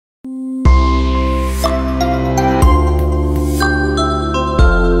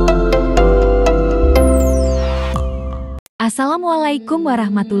Assalamualaikum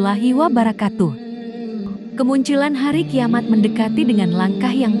warahmatullahi wabarakatuh. Kemunculan hari kiamat mendekati dengan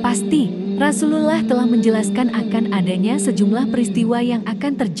langkah yang pasti. Rasulullah telah menjelaskan akan adanya sejumlah peristiwa yang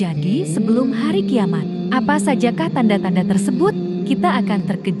akan terjadi sebelum hari kiamat. Apa sajakah tanda-tanda tersebut? Kita akan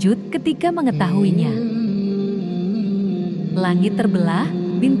terkejut ketika mengetahuinya. Langit terbelah,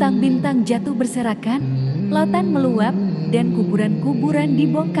 bintang-bintang jatuh berserakan, lautan meluap, dan kuburan-kuburan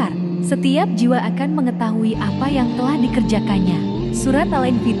dibongkar. Setiap jiwa akan mengetahui apa yang telah dikerjakannya. Surat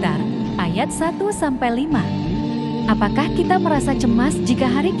Al-Alaihi ayat 1-5. Apakah kita merasa cemas jika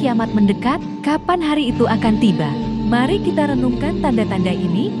hari kiamat mendekat? Kapan hari itu akan tiba? Mari kita renungkan tanda-tanda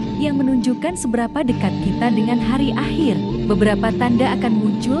ini yang menunjukkan seberapa dekat kita dengan hari akhir. Beberapa tanda akan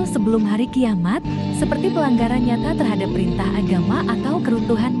muncul sebelum hari kiamat, seperti pelanggaran nyata terhadap perintah agama atau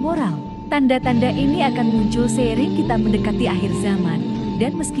keruntuhan moral. Tanda-tanda ini akan muncul seiring kita mendekati akhir zaman,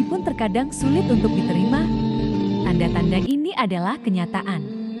 dan meskipun terkadang sulit untuk diterima, tanda-tanda ini adalah kenyataan.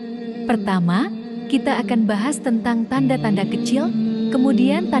 Pertama, kita akan bahas tentang tanda-tanda kecil,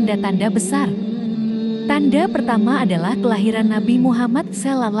 kemudian tanda-tanda besar. Tanda pertama adalah kelahiran Nabi Muhammad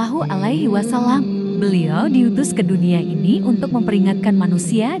Shallallahu, alaihi wasallam. Beliau diutus ke dunia ini untuk memperingatkan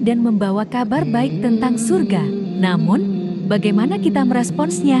manusia dan membawa kabar baik tentang surga. Namun, bagaimana kita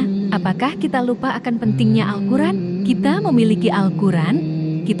meresponsnya? Apakah kita lupa akan pentingnya Al-Quran? Kita memiliki Al-Quran,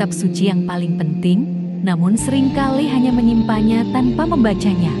 kitab suci yang paling penting, namun seringkali hanya menyimpannya tanpa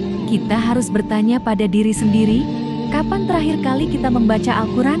membacanya. Kita harus bertanya pada diri sendiri, kapan terakhir kali kita membaca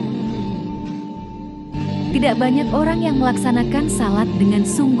Al-Quran? Tidak banyak orang yang melaksanakan salat dengan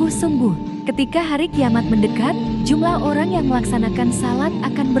sungguh-sungguh. Ketika hari kiamat mendekat, jumlah orang yang melaksanakan salat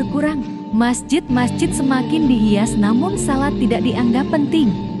akan berkurang. Masjid-masjid semakin dihias namun salat tidak dianggap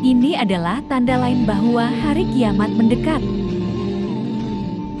penting. Ini adalah tanda lain bahwa hari kiamat mendekat.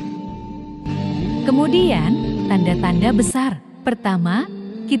 Kemudian, tanda-tanda besar. Pertama,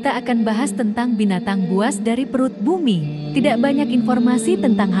 kita akan bahas tentang binatang buas dari perut bumi. Tidak banyak informasi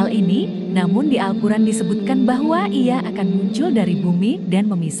tentang hal ini, namun di Al-Quran disebutkan bahwa ia akan muncul dari bumi dan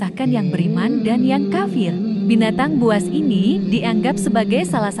memisahkan yang beriman dan yang kafir. Binatang buas ini dianggap sebagai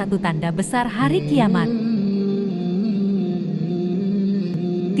salah satu tanda besar hari kiamat.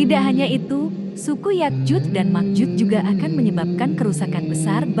 Tidak hanya itu, suku Ya'juj dan Ma'juj juga akan menyebabkan kerusakan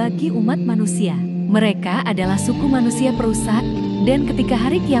besar bagi umat manusia. Mereka adalah suku manusia perusak, dan ketika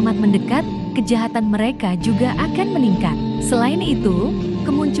hari kiamat mendekat, kejahatan mereka juga akan meningkat. Selain itu,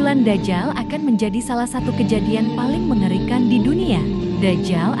 kemunculan Dajjal akan menjadi salah satu kejadian paling mengerikan di dunia.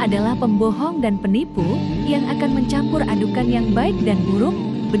 Dajjal adalah pembohong dan penipu yang akan mencampur adukan yang baik dan buruk,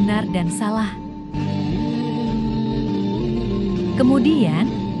 benar dan salah.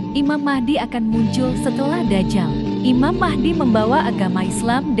 Kemudian, Imam Mahdi akan muncul setelah Dajjal. Imam Mahdi membawa agama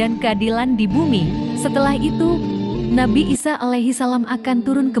Islam dan keadilan di bumi. Setelah itu, Nabi Isa alaihi salam akan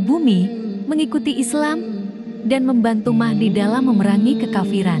turun ke bumi, mengikuti Islam, dan membantu Mahdi dalam memerangi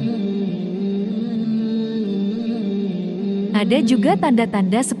kekafiran. Ada juga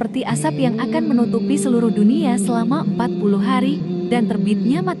tanda-tanda seperti asap yang akan menutupi seluruh dunia selama 40 hari, dan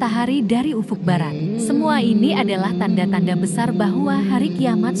terbitnya matahari dari ufuk barat. Semua ini adalah tanda-tanda besar bahwa hari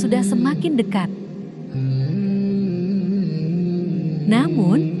kiamat sudah semakin dekat.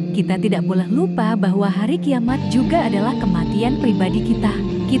 Namun, kita tidak boleh lupa bahwa hari kiamat juga adalah kematian pribadi kita.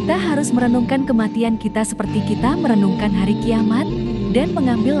 Kita harus merenungkan kematian kita seperti kita merenungkan hari kiamat dan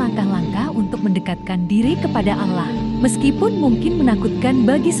mengambil langkah-langkah untuk mendekatkan diri kepada Allah. Meskipun mungkin menakutkan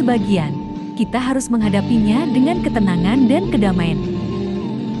bagi sebagian, kita harus menghadapinya dengan ketenangan dan kedamaian.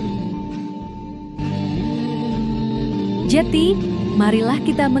 Jadi, marilah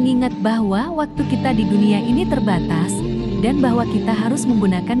kita mengingat bahwa waktu kita di dunia ini terbatas, dan bahwa kita harus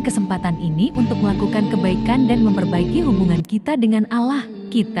menggunakan kesempatan ini untuk melakukan kebaikan dan memperbaiki hubungan kita dengan Allah.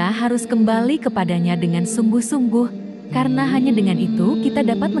 Kita harus kembali kepadanya dengan sungguh-sungguh, karena hanya dengan itu kita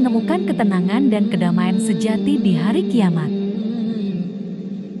dapat menemukan ketenangan dan kedamaian sejati di hari kiamat.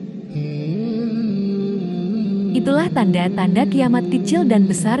 Itulah tanda-tanda kiamat kecil dan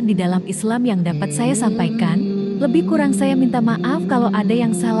besar di dalam Islam yang dapat saya sampaikan. Lebih kurang saya minta maaf kalau ada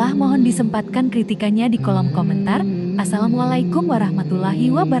yang salah, mohon disempatkan kritikannya di kolom komentar. Assalamualaikum warahmatullahi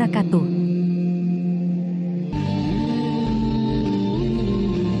wabarakatuh.